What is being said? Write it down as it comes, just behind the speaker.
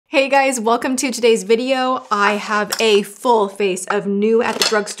Hey guys, welcome to today's video. I have a full face of new at the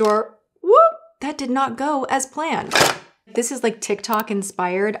drugstore. Whoop, that did not go as planned. This is like TikTok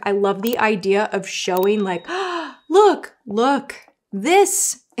inspired. I love the idea of showing like, look,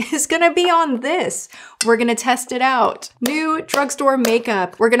 this is gonna be on this. We're gonna test it out. New drugstore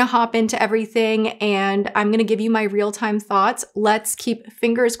makeup. We're gonna hop into everything and I'm gonna give you my real-time thoughts. Let's keep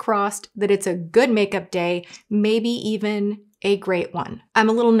fingers crossed that it's a good makeup day, maybe even a great one. I'm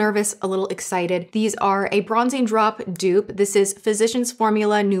a little nervous, a little excited. These are a bronzing drop dupe. This is Physicians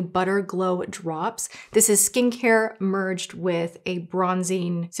Formula New Butter Glow Drops. This is skincare merged with a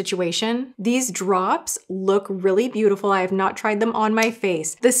bronzing situation. These drops look really beautiful. I have not tried them on my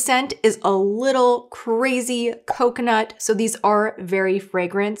face. The scent is a little crazy coconut, so these are very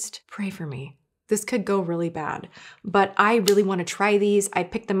fragranced. Pray for me. This could go really bad, but I really want to try these. I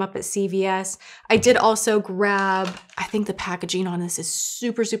picked them up at CVS. I did also grab, I think the packaging on this is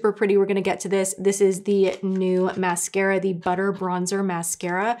super, super pretty. We're going to get to this. This is the new mascara, the Butter Bronzer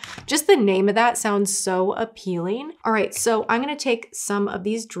Mascara. Just the name of that sounds so appealing. All right, so I'm going to take some of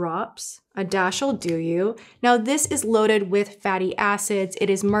these drops. A dash will do you. Now this is loaded with fatty acids. It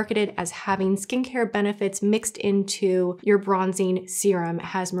is marketed as having skincare benefits mixed into your bronzing serum. It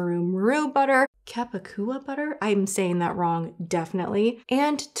has maru butter, Kapakua butter, I'm saying that wrong, definitely,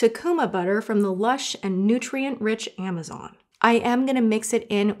 and Takuma butter from the lush and nutrient-rich Amazon. I am gonna mix it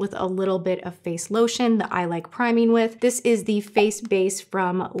in with a little bit of face lotion that I like priming with. This is the face base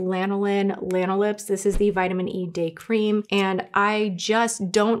from Lanolin. This is the Vitamin E Day Cream, and I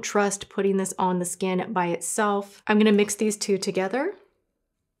just don't trust putting this on the skin by itself. I'm gonna mix these two together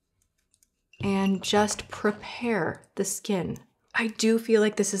and just prepare the skin. I do feel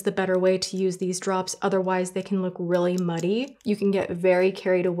like this is the better way to use these drops, otherwise they can look really muddy. You can get very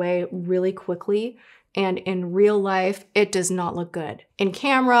carried away really quickly. And in real life, it does not look good. In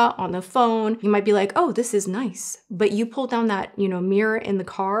camera, on the phone, you might be like, oh, this is nice. But you pull down that, mirror in the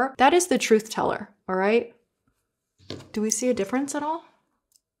car, that is the truth teller, all right? Do we see a difference at all?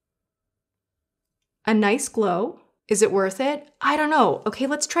 A nice glow. Is it worth it? I don't know. Okay,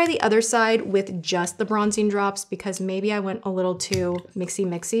 let's try the other side with just the bronzing drops because maybe I went a little too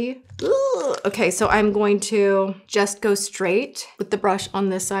mixy. Ugh. Okay, so I'm going to just go straight with the brush on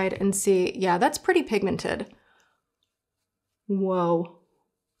this side and see. Yeah, that's pretty pigmented. Whoa.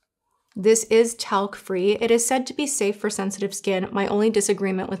 This is talc-free. It is said to be safe for sensitive skin. My only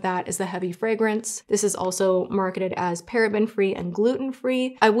disagreement with that is the heavy fragrance. This is also marketed as paraben-free and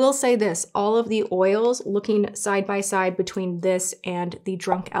gluten-free. I will say this, all of the oils looking side by side between this and the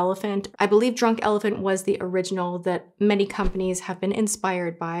Drunk Elephant. I believe Drunk Elephant was the original that many companies have been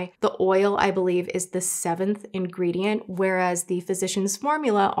inspired by. The oil, I believe, is the 7th ingredient, whereas the Physicians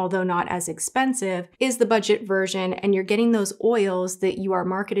Formula, although not as expensive, is the budget version, and you're getting those oils that you are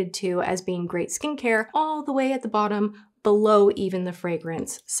marketed to as being great skincare all the way at the bottom, below even the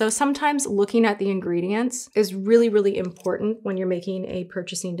fragrance. So sometimes looking at the ingredients is really, really important when you're making a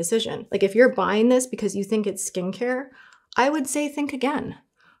purchasing decision. Like if you're buying this because you think it's skincare, I would say think again.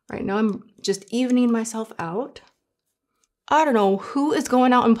 Right now I'm just evening myself out. I don't know who is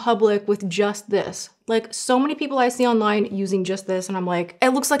going out in public with just this. Like so many people I see online using just this and I'm like, it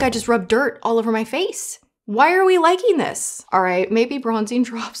looks like I just rubbed dirt all over my face. Why are we liking this? All right, maybe bronzing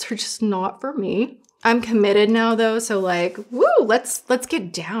drops are just not for me. I'm committed now though, so like, woo, let's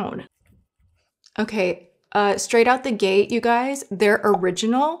get down. Okay, straight out the gate, you guys, their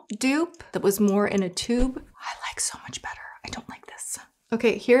original dupe that was more in a tube, I like so much better. I don't like this.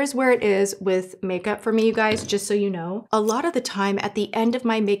 Okay, here's where it is with makeup for me, you guys, just so you know. A lot of the time at the end of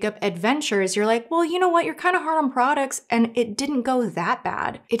my makeup adventures, you're like, well, you know what? You're kind of hard on products and it didn't go that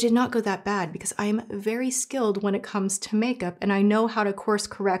bad. It did not go that bad because I am very skilled when it comes to makeup and I know how to course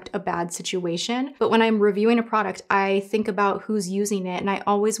correct a bad situation. But when I'm reviewing a product, I think about who's using it and I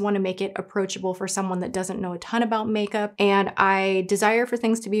always want to make it approachable for someone that doesn't know a ton about makeup. And I desire for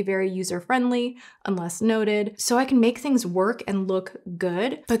things to be very user-friendly, unless noted, so I can make things work and look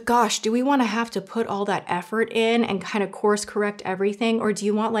good. But gosh, do we want to have to put all that effort in and kind of course correct everything? Or do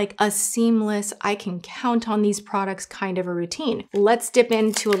you want like a seamless, I can count on these products kind of a routine? Let's dip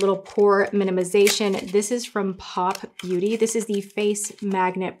into a little pore minimization. This is from Pop Beauty. This is the Face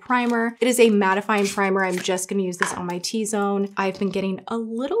Magnet Primer. It is a mattifying primer. I'm just going to use this on my T-zone. I've been getting a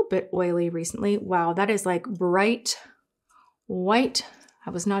little bit oily recently. Wow, that is like bright white. I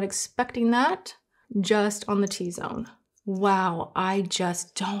was not expecting that. Just on the T-zone. Wow, I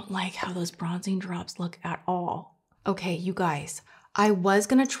just don't like how those bronzing drops look at all. Okay, you guys, I was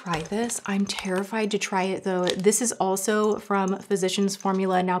gonna try this. I'm terrified to try it though. This is also from Physicians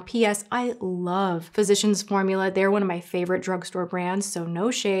Formula. Now, P.S. I love Physicians Formula. They're one of my favorite drugstore brands, so no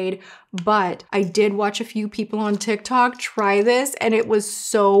shade. But I did watch a few people on TikTok try this and it was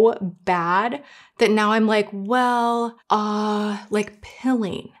so bad that now I'm like, well, like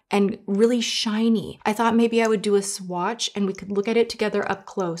pilling and really shiny. I thought maybe I would do a swatch and we could look at it together up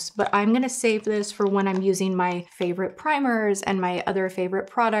close, but I'm gonna save this for when I'm using my favorite primers and my other favorite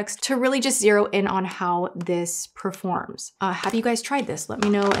products to really just zero in on how this performs. Have you guys tried this? Let me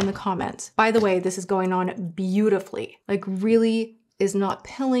know in the comments. By the way, this is going on beautifully. Like really is not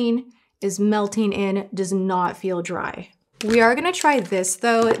pilling, is melting in, does not feel dry. We are gonna try this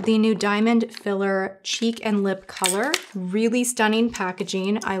though, the new Diamond Filler Cheek and Lip Color. Really stunning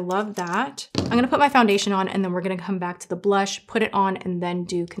packaging, I love that. I'm gonna put my foundation on and then we're gonna come back to the blush, put it on and then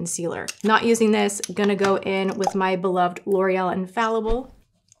do concealer. Not using this, gonna go in with my beloved L'Oreal Infallible.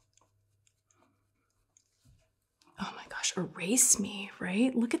 Oh my gosh, erase me,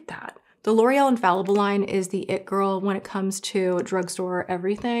 right? Look at that. The L'Oreal Infallible line is the it girl when it comes to drugstore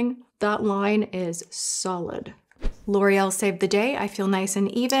everything. That line is solid. L'Oreal saved the day. I feel nice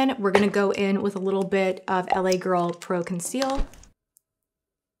and even. We're gonna go in with a little bit of LA Girl Pro Conceal.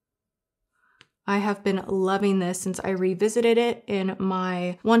 I have been loving this since I revisited it in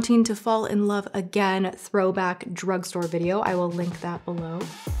my Wanting to Fall in Love Again throwback drugstore video. I will link that below.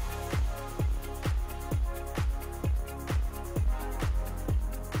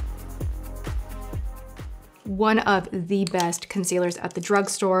 One of the best concealers at the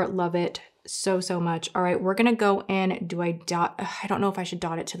drugstore. Love it so much. All right, we're gonna go in. Do I dot? I don't know if I should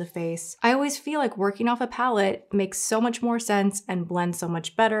dot it to the face. I always feel like working off a palette makes so much more sense and blends so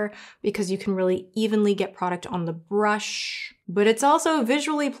much better because you can really evenly get product on the brush. But it's also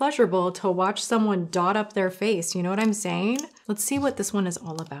visually pleasurable to watch someone dot up their face. You know what I'm saying? Let's see what this one is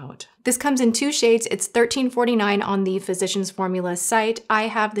all about. This comes in 2 shades. It's $13.49 on the Physicians Formula site. I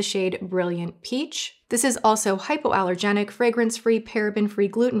have the shade Brilliant Peach. This is also hypoallergenic, fragrance-free, paraben-free,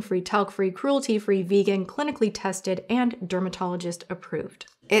 gluten-free, talc-free, cruelty-free, vegan, clinically tested, and dermatologist approved.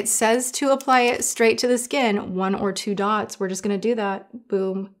 It says to apply it straight to the skin, 1 or 2 dots. We're just gonna do that.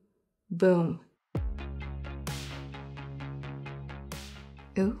 Boom, boom.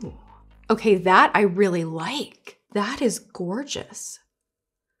 Ooh. Okay, that I really like. That is gorgeous.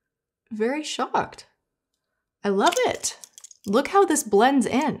 Very shocked. I love it. Look how this blends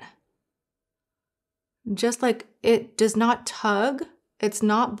in. Just like it does not tug, it's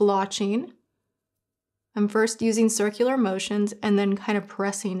not blotching. I'm first using circular motions and then kind of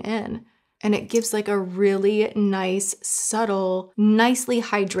pressing in. And it gives like a really nice, subtle, nicely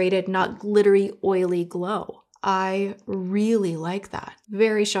hydrated, not glittery, oily glow. I really like that.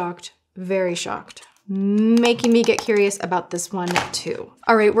 Very shocked, very shocked. Making me get curious about this one too.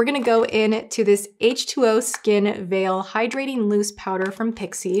 All right, we're gonna go into this H2O Skinveil Hydrating Loose Powder from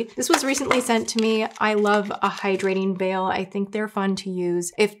Pixi. This was recently sent to me. I love a hydrating veil. I think they're fun to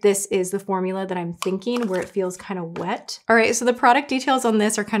use if this is the formula that I'm thinking, where it feels kind of wet. All right, so the product details on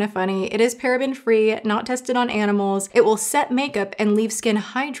this are kind of funny. It is paraben-free, not tested on animals. It will set makeup and leave skin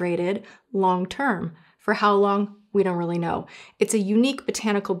hydrated long-term. For how long? We don't really know. It's a unique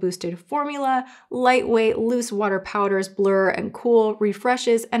botanical boosted formula, lightweight, loose water powders blur and cool,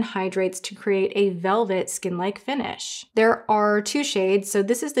 refreshes and hydrates to create a velvet skin-like finish. There are 2 shades, so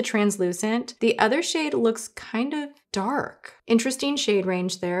this is the translucent. The other shade looks kind of dark. Interesting shade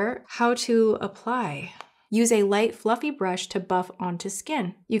range there. How to apply. Use a light, fluffy brush to buff onto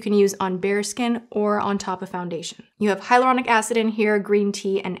skin. You can use on bare skin or on top of foundation. You have hyaluronic acid in here, green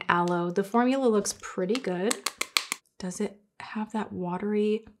tea, and aloe. The formula looks pretty good. Does it have that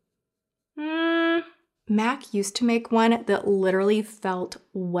watery? MAC used to make one that literally felt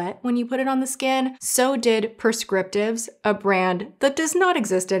wet when you put it on the skin. So did Prescriptives, a brand that does not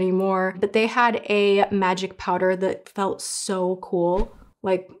exist anymore, but they had a magic powder that felt so cool.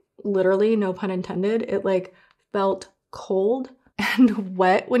 Like literally, no pun intended, it like felt cold and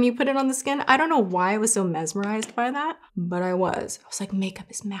wet when you put it on the skin. I don't know why I was so mesmerized by that, but I was. I was like,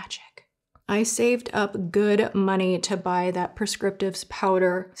 makeup is magic. I saved up good money to buy that Prescriptives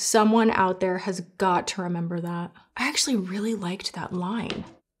powder. Someone out there has got to remember that. I actually really liked that line.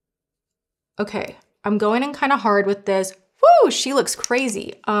 Okay, I'm going in kind of hard with this. Woo, she looks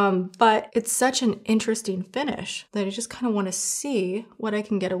crazy. But it's such an interesting finish that I just kind of want to see what I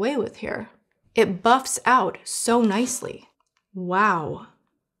can get away with here. It buffs out so nicely. Wow.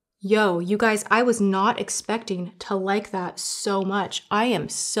 Yo, you guys, I was not expecting to like that so much. I am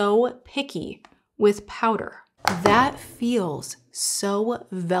so picky with powder. That feels so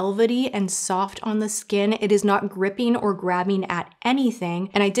velvety and soft on the skin. It is not gripping or grabbing at anything.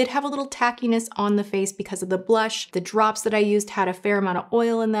 And I did have a little tackiness on the face because of the blush. The drops that I used had a fair amount of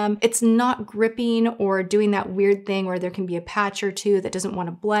oil in them. It's not gripping or doing that weird thing where there can be a patch or two that doesn't want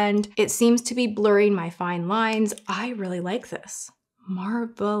to blend. It seems to be blurring my fine lines. I really like this.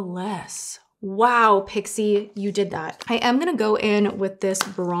 Marvelous. Wow, Pixi, you did that. I am gonna go in with this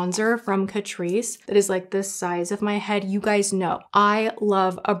bronzer from Catrice that is like this size of my head. You guys know, I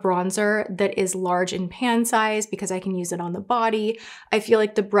love a bronzer that is large in pan size because I can use it on the body. I feel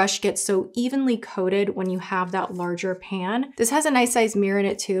like the brush gets so evenly coated when you have that larger pan. This has a nice size mirror in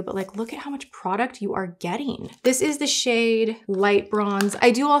it too, but like, look at how much product you are getting. This is the shade Light Bronze. I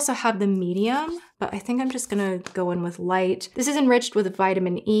do also have the medium, but I think I'm just gonna go in with light. This is enriched with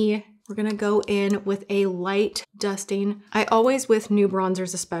vitamin E. We're gonna go in with a light dusting. I always, with new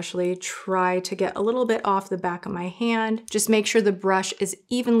bronzers especially, try to get a little bit off the back of my hand. Just make sure the brush is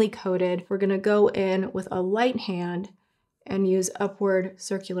evenly coated. We're gonna go in with a light hand and use upward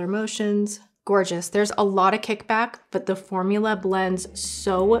circular motions. Gorgeous. There's a lot of kickback, but the formula blends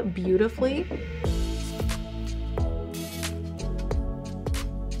so beautifully.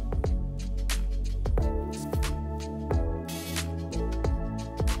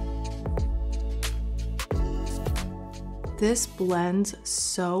 This blends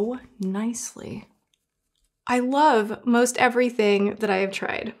so nicely. I love most everything that I have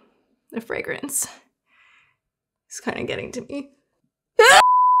tried. The fragrance is kind of getting to me.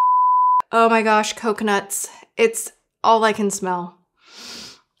 Oh my gosh, coconuts. It's all I can smell.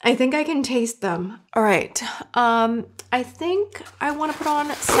 I think I can taste them. All right, I think I want to put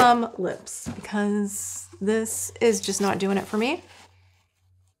on some lips because this is just not doing it for me.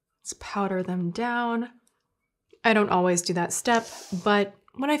 Let's powder them down. I don't always do that step, but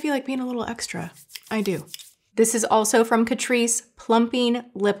when I feel like being a little extra, I do. This is also from Catrice, Plumping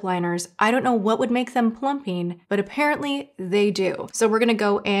lip liners. I don't know what would make them plumping, but apparently they do. So we're gonna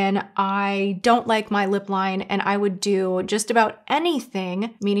go in. I don't like my lip line and I would do just about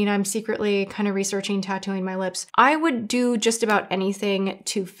anything, meaning I'm secretly kind of researching tattooing my lips. I would do just about anything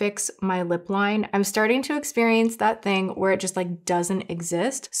to fix my lip line. I'm starting to experience that thing where it just like doesn't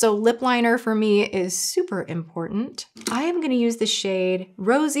exist. So lip liner for me is super important. I am gonna use the shade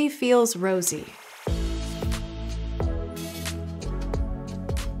Rosie Feels Rosy.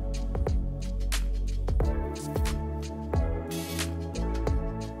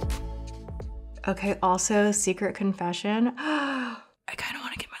 Okay, also secret confession. I kind of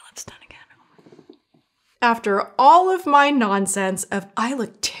want to get my lips done again. After all of my nonsense of I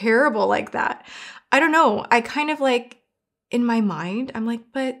look terrible like that. I don't know, I kind of like, in my mind, I'm like,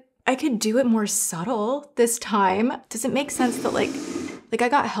 but I could do it more subtle this time. Does it make sense that like I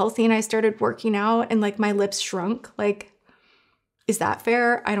got healthy and I started working out and like my lips shrunk? Like, is that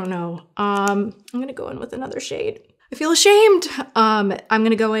fair? I don't know. I'm gonna go in with another shade. I feel ashamed. I'm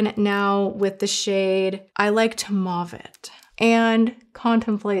gonna go in now with the shade I like to Mauve it and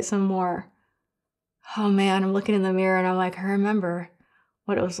contemplate some more. Oh man, I'm looking in the mirror and I'm like, I remember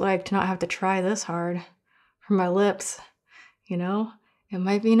what it was like to not have to try this hard for my lips. You know, it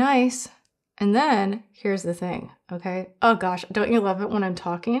might be nice. And then here's the thing, okay? Oh gosh, don't you love it when I'm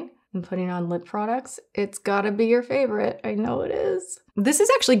talking and putting on lip products? It's gotta be your favorite. I know it is. This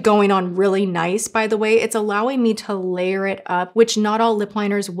is actually going on really nice, by the way. It's allowing me to layer it up, which not all lip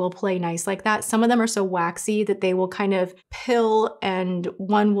liners will play nice like that. Some of them are so waxy that they will kind of pill and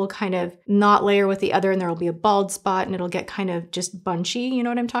one will kind of not layer with the other and there will be a bald spot and it'll get kind of just bunchy, you know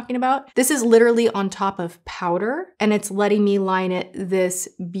what I'm talking about? This is literally on top of powder and it's letting me line it this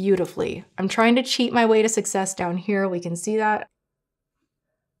beautifully. I'm trying to cheat my way to success down here. We can see that.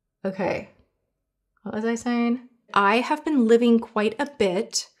 Okay, what was I saying? I have been living quite a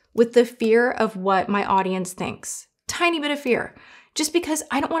bit with the fear of what my audience thinks. Tiny bit of fear, just because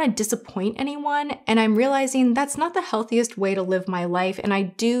I don't want to disappoint anyone. And I'm realizing that's not the healthiest way to live my life. And I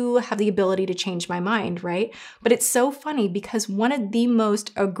do have the ability to change my mind, right? But it's so funny because one of the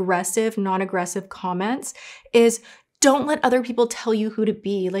most aggressive, non-aggressive comments is, don't let other people tell you who to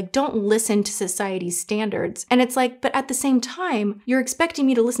be. Like, don't listen to society's standards. And it's like, but at the same time, you're expecting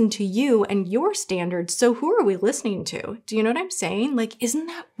me to listen to you and your standards. So who are we listening to? Do you know what I'm saying? Like, isn't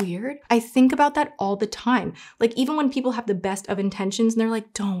that weird? I think about that all the time. Like, even when people have the best of intentions and they're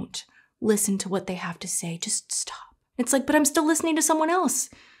like, don't listen to what they have to say, just stop. It's like, but I'm still listening to someone else.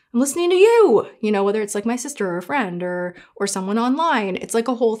 I'm listening to you, you know, whether it's like my sister or a friend or someone online. It's like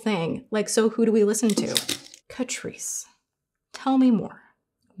a whole thing. Like, so who do we listen to? Catrice, tell me more.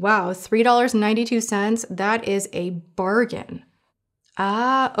 Wow, $3.92, that is a bargain.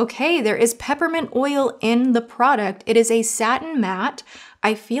 Ah, okay, there is peppermint oil in the product. It is a satin matte.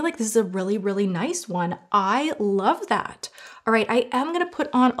 I feel like this is a really, really nice one. I love that. All right, I am gonna put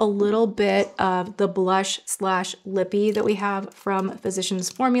on a little bit of the blush slash lippy that we have from Physicians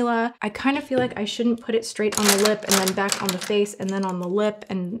Formula. I kind of feel like I shouldn't put it straight on the lip and then back on the face and then on the lip.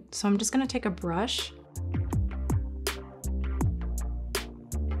 And so I'm just gonna take a brush.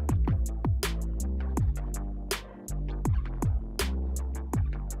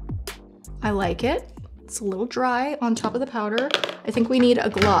 I like it. It's a little dry on top of the powder. I think we need a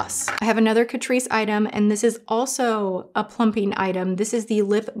gloss. I have another Catrice item, and this is also a plumping item. This is the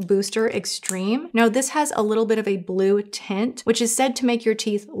Lip Booster Extreme. Now this has a little bit of a blue tint, which is said to make your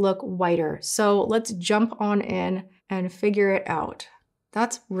teeth look whiter. So let's jump on in and figure it out.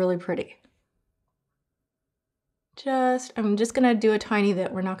 That's really pretty. I'm just gonna do a tiny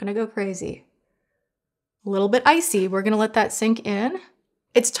bit. We're not gonna go crazy. A little bit icy. We're gonna let that sink in.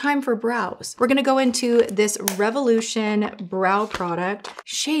 It's time for brows. We're gonna go into this Revolution brow product.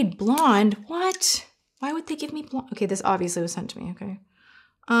 Shade Blonde, what? Why would they give me blonde? Okay, this obviously was sent to me, okay.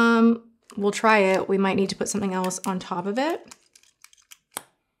 We'll try it. We might need to put something else on top of it.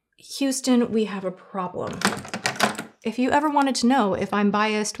 Houston, we have a problem. If you ever wanted to know if I'm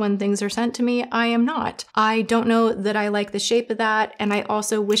biased when things are sent to me, I am not. I don't know that I like the shape of that, and I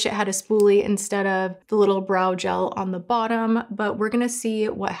also wish it had a spoolie instead of the little brow gel on the bottom, but we're gonna see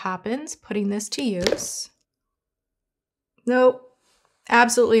what happens putting this to use. Nope,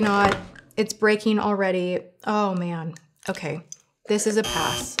 absolutely not. It's breaking already. Oh man, okay. This is a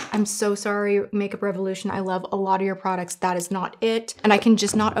pass. I'm so sorry, Makeup Revolution. I love a lot of your products. That is not it. And I can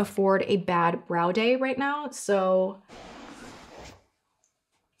just not afford a bad brow day right now, so.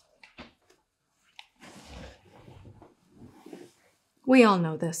 We all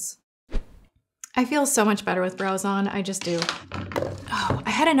know this. I feel so much better with brows on, I just do. Oh,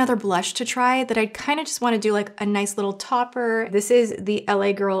 I had another blush to try that I kind of just want to do like a nice little topper. This is the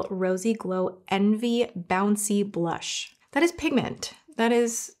LA Girl Rosy Glow Envy Bouncy Blush. That is pigment. That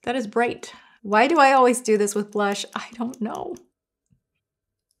is bright. Why do I always do this with blush? I don't know.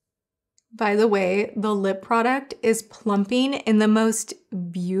 By the way, the lip product is plumping in the most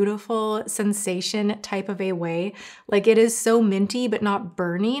beautiful sensation type of a way. Like it is so minty, but not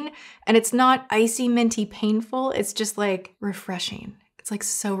burning. And it's not icy, minty, painful. It's just like refreshing. It's like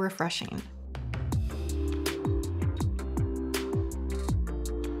so refreshing.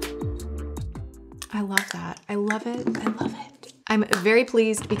 I love that. I love it. I love it. I'm very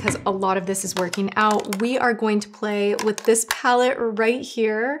pleased because a lot of this is working out. We are going to play with this palette right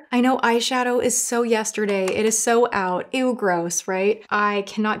here. I know eyeshadow is so yesterday. It is so out. Ew, gross, right? I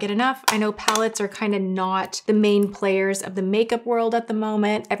cannot get enough. I know palettes are kind of not the main players of the makeup world at the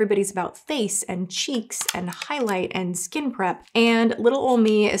moment. Everybody's about face and cheeks and highlight and skin prep. And little old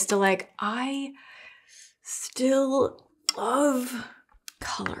me is still like, I still love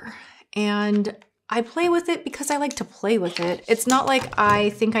color. And I play with it because I like to play with it. It's not like I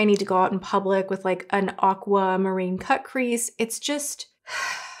think I need to go out in public with like an aquamarine cut crease. It's just,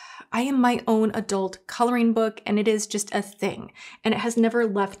 I am my own adult coloring book and it is just a thing and it has never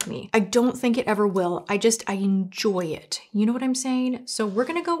left me. I don't think it ever will. I enjoy it. You know what I'm saying? So we're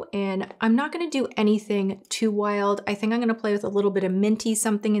gonna go in. I'm not gonna do anything too wild. I think I'm gonna play with a little bit of minty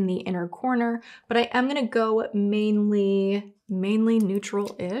something in the inner corner, but I am gonna go mainly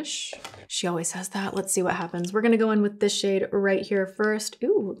neutral-ish. She always says that. Let's see what happens. We're gonna go in with this shade right here first.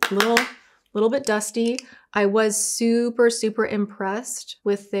 Ooh, little bit dusty. I was super, super impressed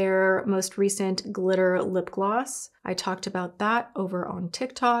with their most recent glitter lip gloss. I talked about that over on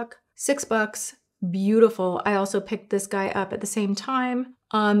TikTok. $6, beautiful. I also picked this guy up at the same time.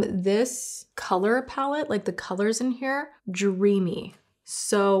 This color palette, like the colors in here, dreamy,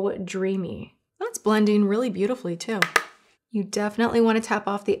 so dreamy. That's blending really beautifully too. You definitely want to tap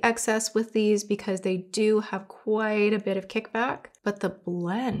off the excess with these because they do have quite a bit of kickback, but the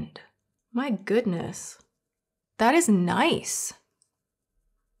blend, my goodness, that is nice.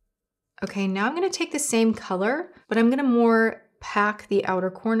 Okay, now I'm going to take the same color, but I'm going to more pack the outer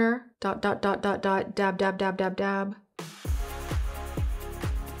corner. Dot, dot, dot, dot, dot, dab, dab, dab, dab, dab.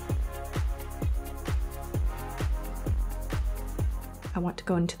 I want to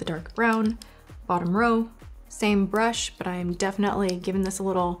go into the dark brown, bottom row. Same brush, but I'm definitely giving this a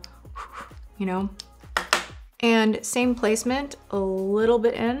little, you know, and same placement, a little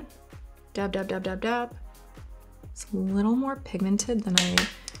bit in, dab, dab, dab, dab, dab. It's a little more pigmented than I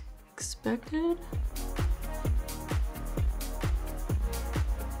expected.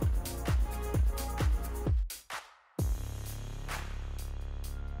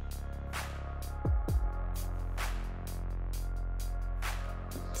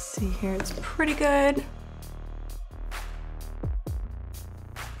 See here, it's pretty good.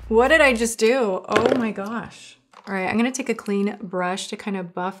 What did I just do? Oh my gosh. All right, I'm gonna take a clean brush to kind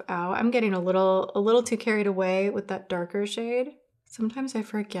of buff out. I'm getting a little too carried away with that darker shade. Sometimes I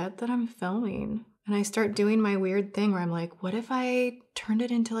forget that I'm filming and I start doing my weird thing where I'm like, what if I turned it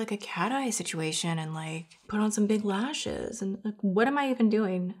into like a cat eye situation and like put on some big lashes? And like, what am I even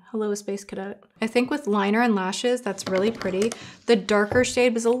doing? Hello, Space Cadet. I think with liner and lashes, that's really pretty. The darker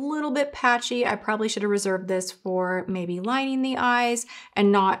shade was a little bit patchy. I probably should have reserved this for maybe lining the eyes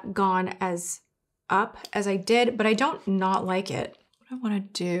and not gone as up as I did, but I don't not like it. What I wanna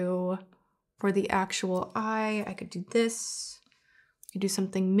do for the actual eye, I could do this. I could do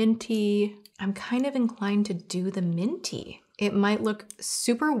something minty. I'm kind of inclined to do the minty. It might look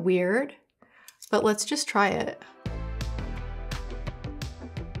super weird, but let's just try it.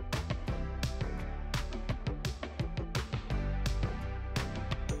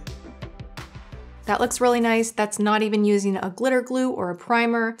 That looks really nice. That's not even using a glitter glue or a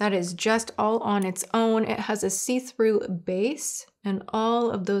primer. That is just all on its own. It has a see-through base and all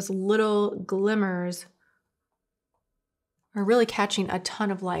of those little glimmers are really catching a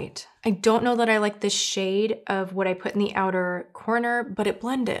ton of light. I don't know that I like the shade of what I put in the outer corner, but it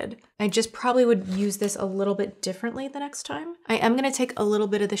blended. I just probably would use this a little bit differently the next time. I am gonna take a little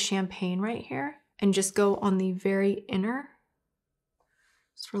bit of the champagne right here and just go on the very inner,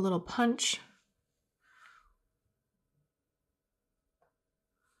 just for a little punch.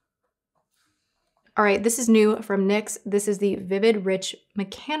 All right, this is new from NYX. This is the Vivid Rich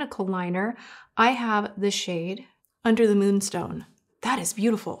Mechanical Liner. I have the shade Under the Moonstone. That is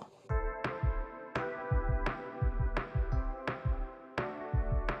beautiful.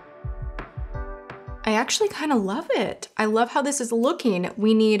 I actually kind of love it. I love how this is looking.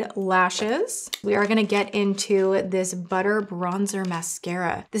 We need lashes. We are gonna get into this Butter Bronzer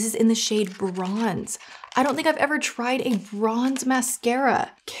Mascara. This is in the shade Bronze. I don't think I've ever tried a bronze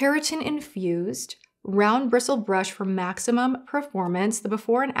mascara. Keratin infused, round bristle brush for maximum performance. The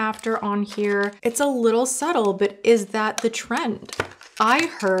before and after on here, it's a little subtle, but is that the trend? I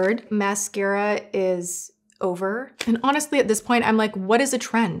heard mascara is over. And honestly, at this point, I'm like, what is a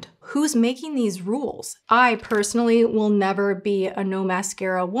trend? Who's making these rules? I personally will never be a no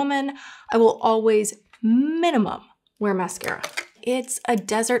mascara woman. I will always minimum wear mascara. It's a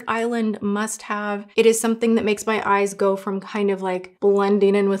desert island must-have. It is something that makes my eyes go from kind of like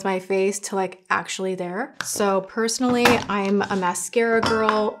blending in with my face to like actually there. So personally, I'm a mascara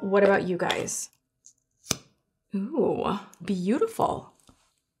girl. What about you guys? Ooh, beautiful.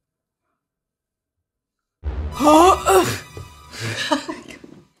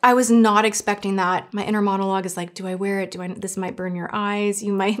 I was not expecting that. My inner monologue is like, do I wear it? This might burn your eyes.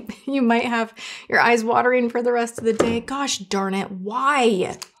 You might have your eyes watering for the rest of the day. Gosh darn it,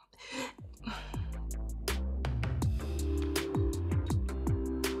 why?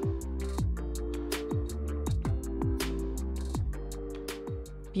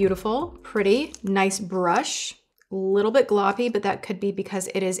 Beautiful, pretty, nice brush. A little bit gloppy, but that could be because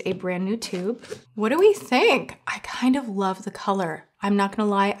it is a brand new tube. What do we think? I kind of love the color. I'm not gonna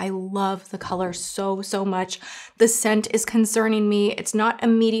lie, I love the color so, so much. The scent is concerning me. It's not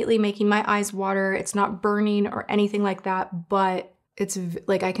immediately making my eyes water. It's not burning or anything like that, but it's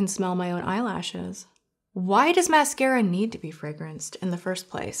like I can smell my own eyelashes. Why does mascara need to be fragranced in the first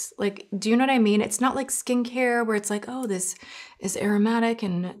place? Like, do you know what I mean? It's not like skincare where it's like, oh, this is aromatic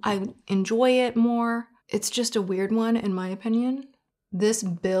and I enjoy it more. It's just a weird one in my opinion. This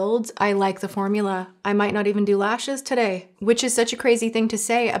builds, I like the formula. I might not even do lashes today, which is such a crazy thing to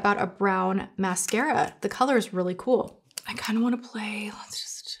say about a brown mascara. The color is really cool. I kind of want to play, let's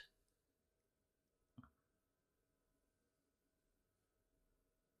just.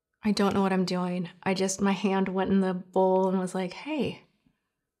 I don't know what I'm doing. My hand went in the bowl and was like, hey,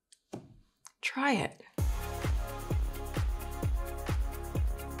 try it.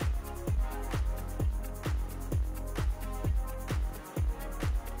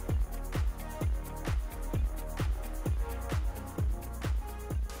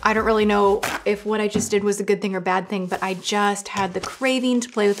 I don't really know if what I just did was a good thing or bad thing, but I just had the craving to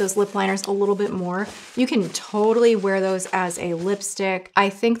play with those lip liners a little bit more. You can totally wear those as a lipstick. I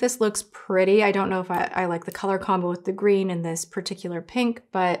think this looks pretty. I don't know if I like the color combo with the green and this particular pink,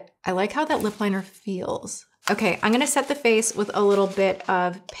 but I like how that lip liner feels. Okay, I'm gonna set the face with a little bit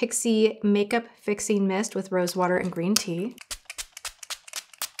of Pixi Makeup Fixing Mist with rose water and green tea.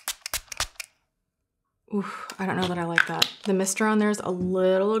 Oof, I don't know that I like that. The mister on there is a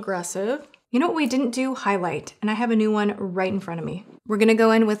little aggressive. You know what we didn't do? Highlight, and I have a new one right in front of me. We're gonna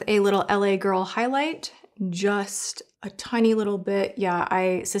go in with a little LA Girl highlight, just a tiny little bit. Yeah,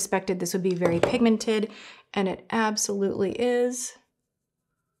 I suspected this would be very pigmented, and it absolutely is.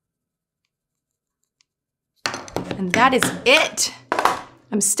 And that is it.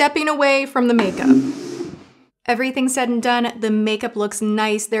 I'm stepping away from the makeup. Everything said and done, the makeup looks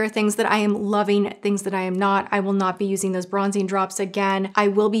nice. There are things that I am loving, things that I am not. I will not be using those bronzing drops again. I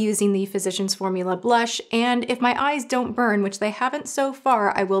will be using the Physicians Formula blush, and if my eyes don't burn, which they haven't so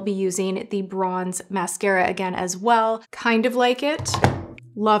far, I will be using the bronze mascara again as well. Kind of like it.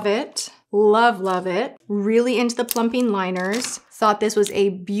 Love it. Love it. Really into the plumping liners. Thought this was a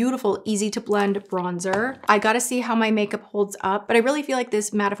beautiful, easy to blend bronzer. I gotta see how my makeup holds up, but I really feel like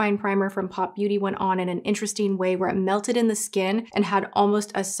this mattifying primer from Pop Beauty went on in an interesting way where it melted in the skin and had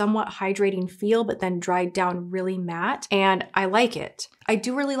almost a somewhat hydrating feel, but then dried down really matte, and I like it. I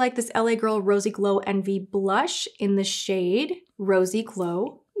do really like this LA Girl Rosy Glow Envy blush in the shade Rosy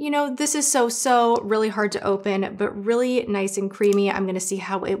Glow. You know, this is so really hard to open, but really nice and creamy. I'm gonna see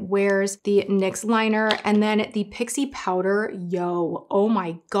how it wears. The NYX liner, and then the Pixi powder. Yo, oh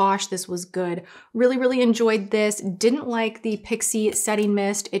my gosh, this was good. Really enjoyed this. Didn't like the Pixi setting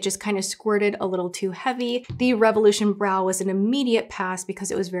mist. It just kind of squirted a little too heavy. The Revolution brow was an immediate pass because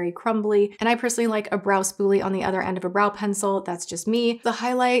it was very crumbly, and I personally like a brow spoolie on the other end of a brow pencil. That's just me. The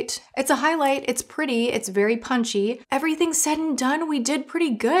highlight, it's a highlight. It's pretty. It's very punchy. Everything said and done, we did pretty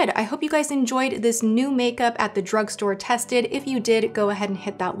good. I hope you guys enjoyed this new makeup at the drugstore tested. If you did, go ahead and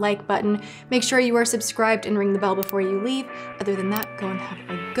hit that like button. Make sure you are subscribed and ring the bell before you leave. Other than that, go and have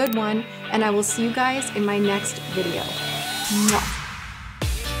a good one, and I will see you guys in my next video. Mwah.